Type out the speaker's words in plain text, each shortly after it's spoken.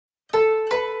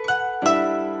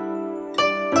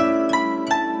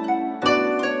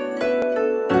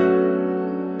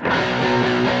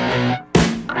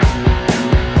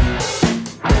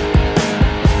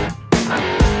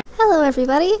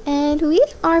everybody, and we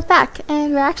are back,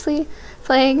 and we're actually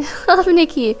playing Love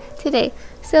Nikki today.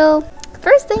 So,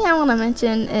 first thing I want to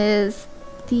mention is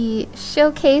the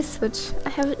showcase, which I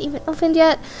haven't even opened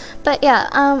yet. But yeah,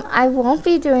 I won't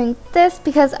be doing this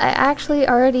because I actually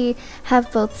already have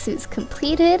both suits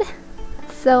completed,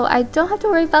 so I don't have to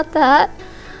worry about that.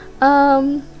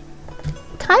 Kind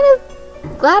of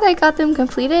glad I got them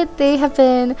completed. They have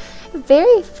been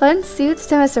very fun suits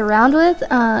to mess around with,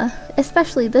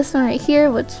 especially this one right here,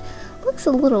 which looks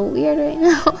a little weird right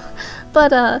now. But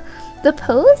the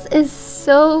pose is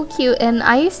so cute, and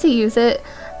I used to use it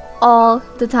all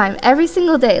the time, every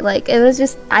single day. Like, it was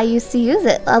just, I used to use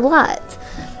it a lot.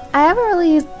 I haven't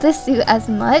really used this suit as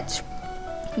much,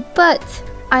 but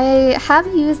I have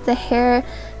used the hair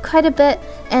quite a bit,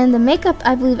 and the makeup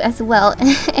I believe as well.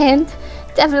 And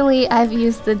definitely I've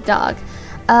used the dog.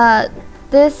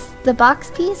 The box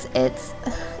piece,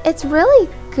 it's really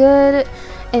good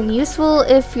and useful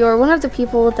if you're one of the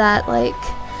people that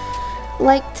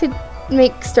like to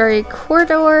make Starry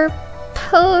Corridor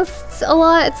posts a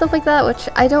lot and stuff like that, which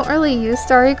I don't really use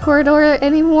Starry Corridor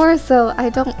anymore, so I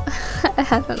don't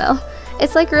I don't know.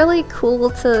 It's like really cool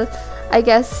to, I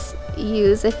guess,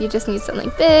 use if you just need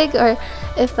something big, or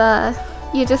if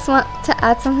you just want to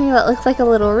add something that looks like a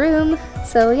little room.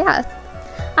 So yeah,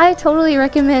 I totally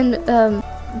recommend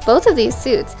both of these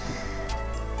suits,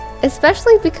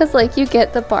 especially because like you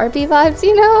get the Barbie vibes,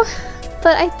 you know.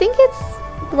 But I think it's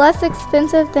less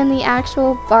expensive than the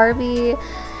actual Barbie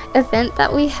event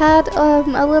that we had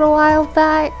a little while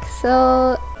back.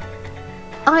 So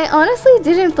I honestly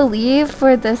didn't believe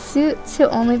for this suit to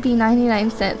only be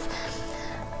 99 cents,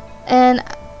 and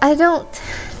I don't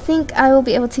think I will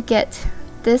be able to get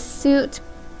this suit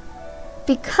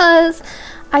because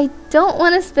I don't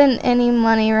want to spend any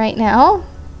money right now,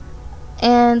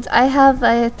 and I have,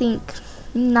 I think,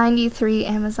 93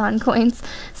 Amazon coins,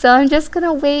 so I'm just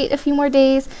gonna wait a few more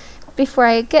days before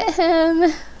I get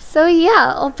him. So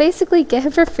yeah, I'll basically get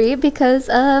him for free because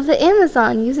of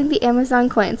Amazon, using the Amazon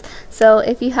coins. So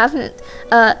if you haven't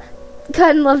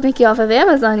gotten Love Nikki off of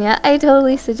Amazon yet, I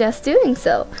totally suggest doing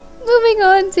so. Moving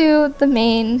on to the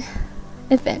main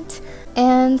event,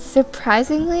 and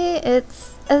surprisingly,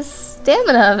 it's a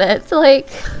stamina event. Like,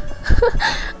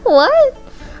 what?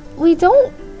 We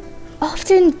don't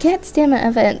often get stamina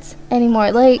events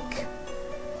anymore. Like,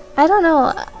 I don't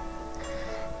know.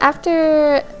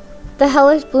 After the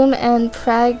Hellish Bloom and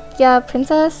Pragya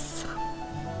Princess,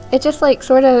 it just like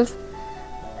sort of,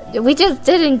 we just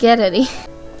didn't get any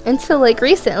until like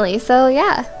recently. So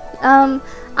yeah,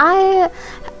 I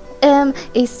am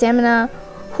a stamina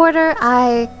hoarder.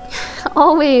 I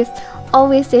always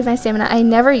save my stamina. I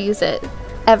never use it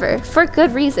ever, for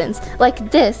good reasons,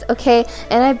 like this, okay?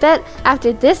 And I bet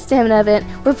after this stamina event,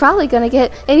 we're probably gonna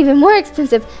get an even more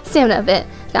expensive stamina event.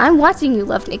 Now, I'm watching you,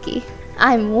 Love Nikki.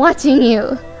 I'm watching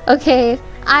you, okay?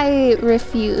 I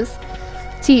refuse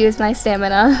to use my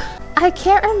stamina. I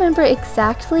can't remember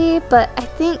exactly, but I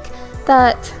think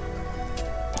that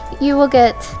you will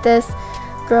get this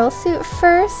girl suit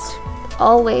first.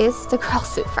 Always the girl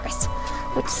suit first,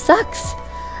 which sucks.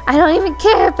 I don't even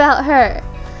care about her.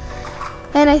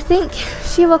 And I think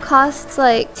she will cost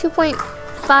like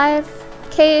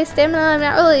 2.5k stamina. I'm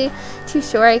not really too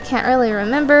sure. I can't really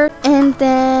remember. And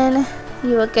then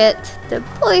you will get the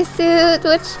boy suit,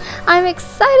 which I'm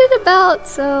excited about.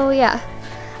 So yeah,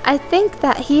 I think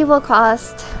that he will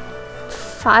cost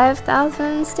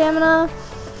 5,000 stamina.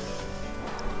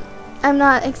 I'm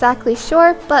not exactly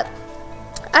sure, but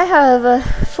I have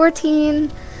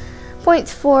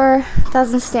 14.4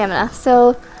 thousand stamina,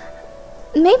 so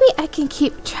maybe I can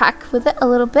keep track with it a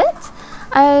little bit.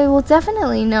 I will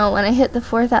definitely know when I hit the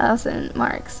 4,000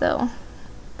 mark, so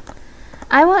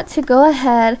I want to go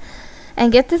ahead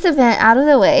and get this event out of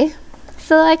the way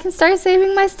so I can start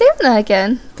saving my stamina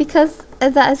again, because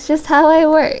that's just how I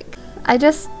work. I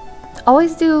just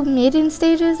always do maiden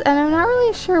stages, and I'm not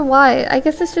really sure why. I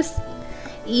guess it's just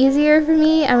easier for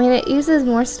me. I mean, it uses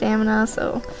more stamina,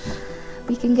 so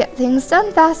we can get things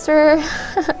done faster.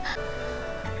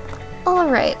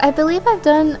 Alright, I believe I've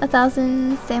done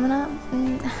 1,000 stamina.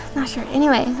 Not sure.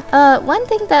 Anyway, one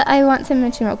thing that I want to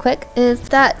mention real quick is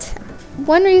that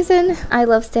one reason I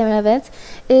love stamina events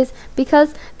is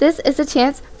because this is a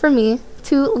chance for me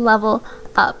to level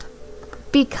up.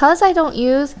 Because I don't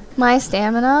use my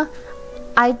stamina,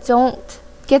 I don't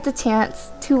get the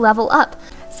chance to level up.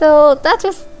 So that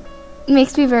just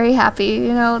makes me very happy,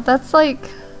 you know. That's like,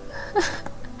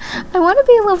 I want to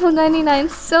be level 99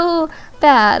 so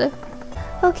bad.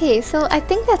 Okay, so I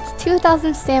think that's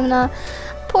 2,000 stamina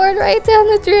poured right down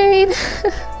the drain.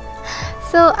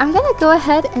 So I'm gonna go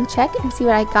ahead and check and see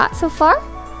what I got so far.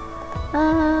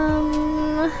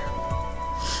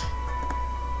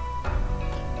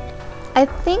 I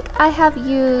think I have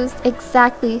used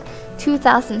exactly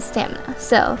 2,000 stamina,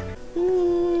 so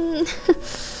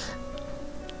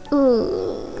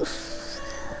ooh.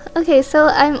 Okay, so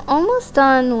I'm almost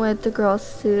done with the girl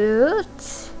suit.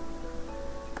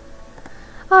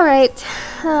 Alright,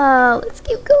 let's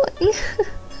keep going.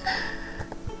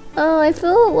 Oh,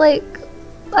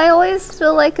 I always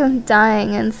feel like I'm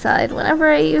dying inside whenever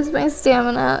I use my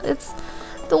stamina. It's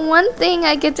the one thing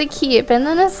I get to keep, and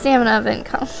then a stamina event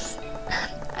comes.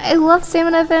 I love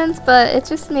stamina events, but it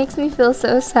just makes me feel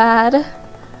so sad.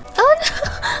 Oh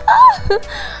no!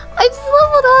 I just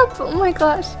leveled up! Oh my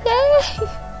gosh, yay!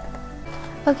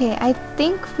 Okay, I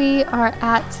think we are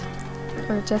at,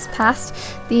 or just past,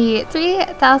 the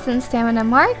 3,000 stamina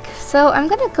mark. So I'm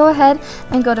gonna go ahead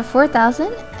and go to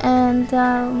 4,000 and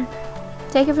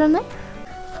take it from there.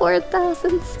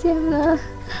 4,000 stamina.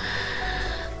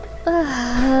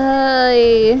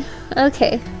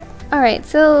 Okay. Alright,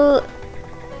 so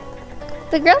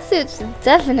the girl suit should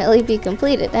definitely be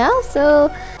completed now. So,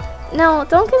 now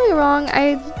don't get me wrong,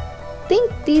 I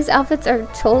think these outfits are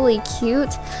totally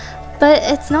cute, but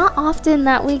it's not often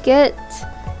that we get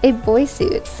a boy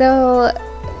suit. So,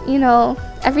 you know,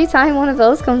 every time one of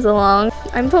those comes along,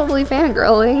 I'm totally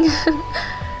fangirling.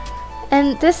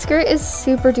 And this skirt is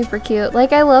super duper cute.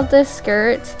 Like, I love this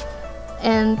skirt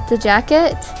and the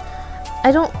jacket.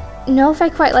 I don't know if I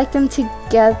quite like them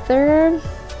together,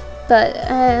 but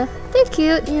they're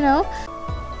cute, you know.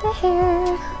 The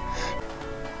hair.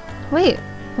 Wait,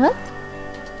 what?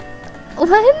 When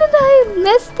did I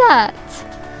miss that?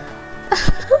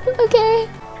 Okay.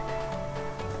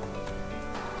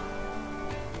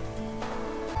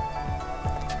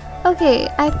 Okay,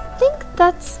 I think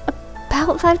that's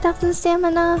about 5,000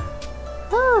 stamina.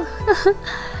 Oh.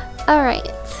 Alright.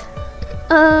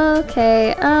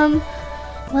 Okay,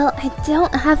 well, I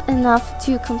don't have enough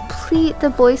to complete the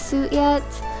boy suit yet.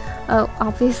 Oh,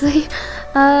 obviously.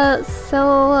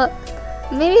 So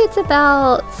maybe it's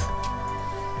about,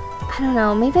 I don't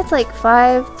know, maybe it's like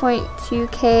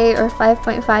 5.2k or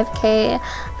 5.5k.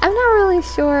 I'm not really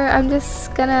sure. I'm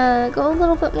just gonna go a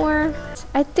little bit more.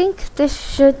 I think this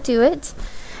should do it,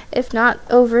 if not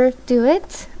overdo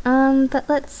it. But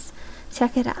let's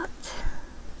check it out.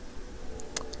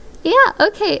 Yeah,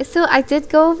 okay, so I did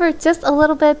go over just a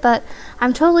little bit, but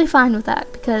I'm totally fine with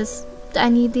that because I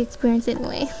need the experience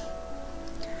anyway.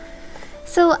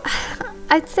 So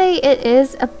I'd say it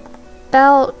is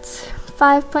about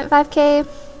 5.5k,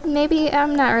 maybe.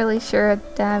 I'm not really sure.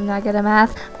 I'm not good at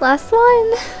math. Last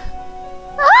one.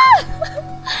 Ah!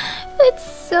 It's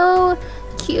so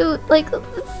cute. Like,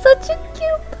 it's such a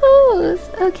cute pose.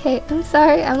 Okay, I'm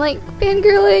sorry. I'm like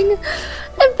fangirling.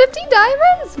 And 50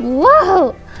 diamonds?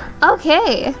 Whoa!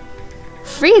 Okay.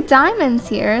 Free diamonds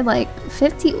here. Like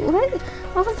 50.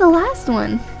 What was the last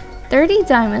one? 30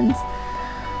 diamonds.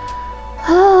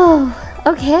 Oh,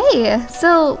 okay.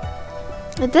 So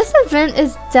this event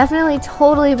is definitely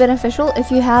totally beneficial if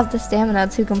you have the stamina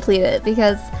to complete it,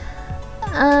 because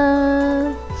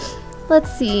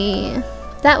let's see.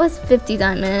 That was 50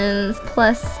 diamonds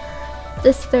plus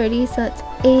this 30, so it's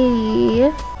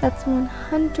 80. That's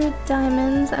 100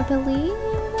 diamonds, I believe.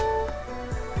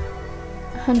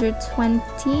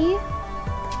 120.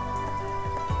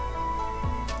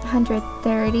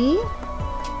 130.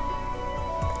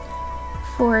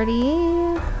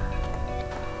 40.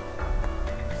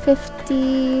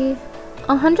 50.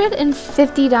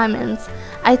 150 diamonds,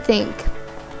 I think.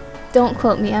 Don't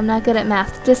quote me, I'm not good at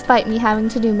math, despite me having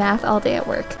to do math all day at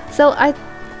work. So I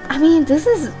mean, this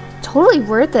is totally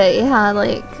worth it. Yeah,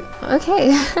 like,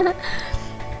 okay.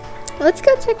 Let's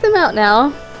go check them out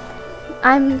now.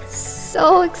 I'm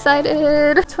so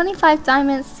excited. 25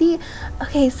 diamonds. See,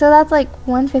 okay, so that's like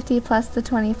 150 plus the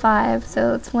 25,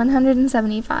 so it's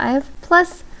 175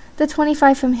 plus the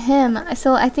 25 from him.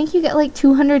 So I think you get like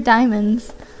 200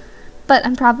 diamonds, but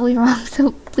I'm probably wrong,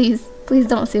 so please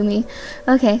don't sue me.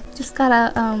 Okay, just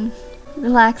gotta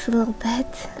relax a little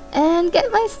bit and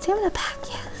get my stamina back.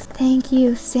 Yes, thank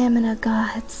you, stamina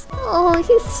gods. Oh,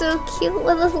 he's so cute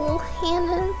with his little hand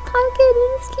in his pocket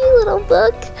and his cute little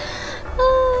book.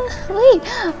 Wait.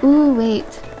 Ooh,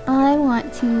 wait. I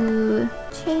want to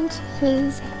change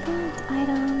his hand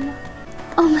item.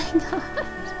 Oh my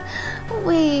gosh.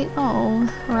 Wait. Oh,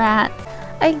 rat.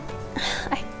 I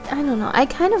don't know. I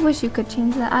kind of wish you could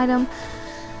change the item,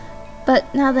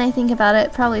 but now that I think about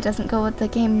it, probably doesn't go with the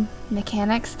game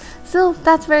mechanics. So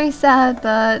that's very sad,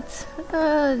 but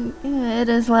it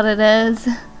is what it is.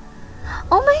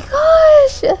 Oh my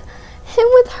gosh! him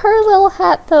with her little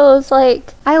hat though is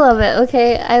like, I love it,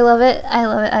 okay? I love it, I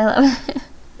love it, I love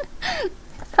it.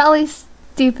 Probably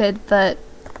stupid, but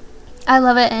I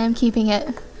love it and I'm keeping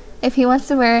it. If he wants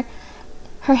to wear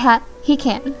her hat, he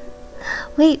can.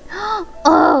 Wait,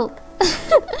 oh!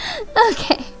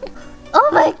 Okay. Oh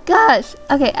my gosh!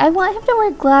 Okay, I want him to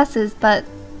wear glasses, but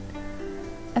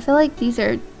I feel like these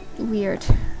are weird.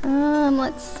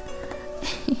 Let's...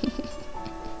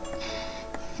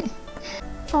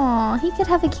 Aw, he could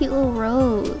have a cute little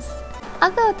rose.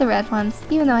 I'll go with the red ones,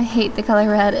 even though I hate the color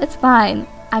red. It's fine.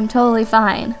 I'm totally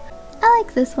fine. I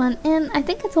like this one, and I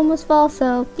think it's almost fall,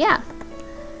 so yeah.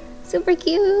 Super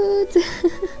cute!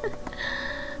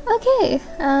 Okay,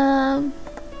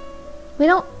 we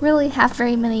don't really have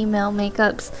very many male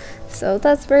makeups, so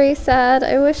that's very sad.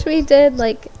 I wish we did,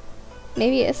 like,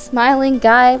 maybe a smiling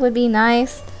guy would be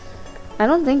nice. I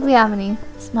don't think we have any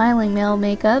smiling male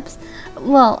makeups.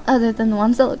 Well, other than the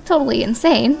ones that look totally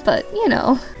insane, but you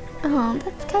know. Oh,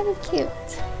 that's kind of cute.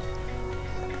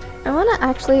 I want to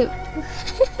actually...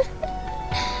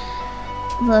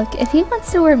 Look, if he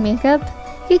wants to wear makeup,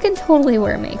 he can totally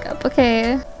wear makeup,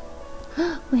 okay?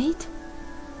 Wait.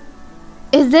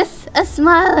 Is this a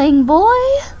smiling boy?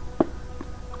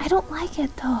 I don't like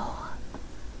it though.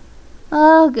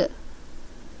 Ugh.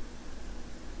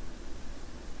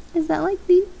 Is that like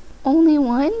the only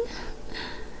one?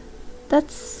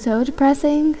 That's so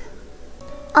depressing.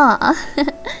 Ah,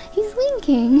 he's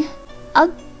winking.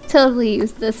 I'll totally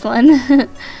use this one.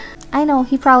 I know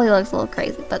he probably looks a little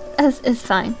crazy, but it's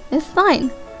fine. It's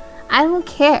fine. I don't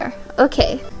care.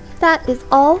 Okay, that is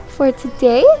all for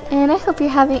today, and I hope you're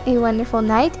having a wonderful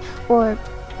night or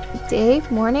day,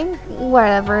 morning,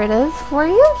 whatever it is for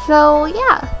you. So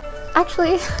yeah,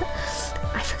 actually,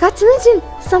 I forgot to mention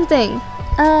something.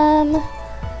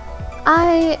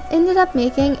 I ended up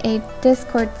making a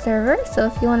Discord server, so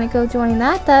if you want to go join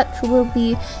that, that will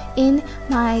be in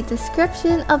my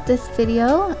description of this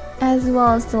video, as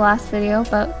well as the last video,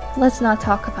 but let's not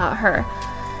talk about her.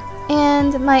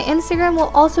 And my Instagram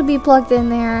will also be plugged in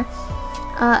there,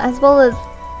 as well as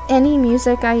any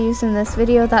music I use in this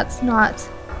video that's not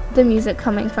the music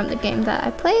coming from the game that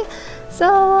I play.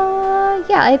 So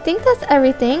yeah, I think that's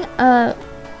everything.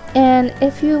 And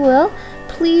if you will,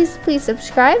 please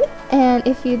subscribe, and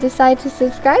if you decide to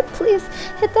subscribe, please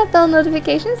hit that bell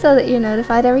notification so that you're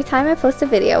notified every time I post a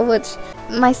video, which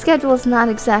my schedule is not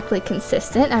exactly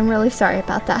consistent. I'm really sorry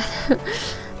about that.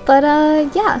 But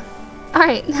yeah,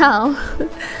 alright, now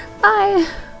bye.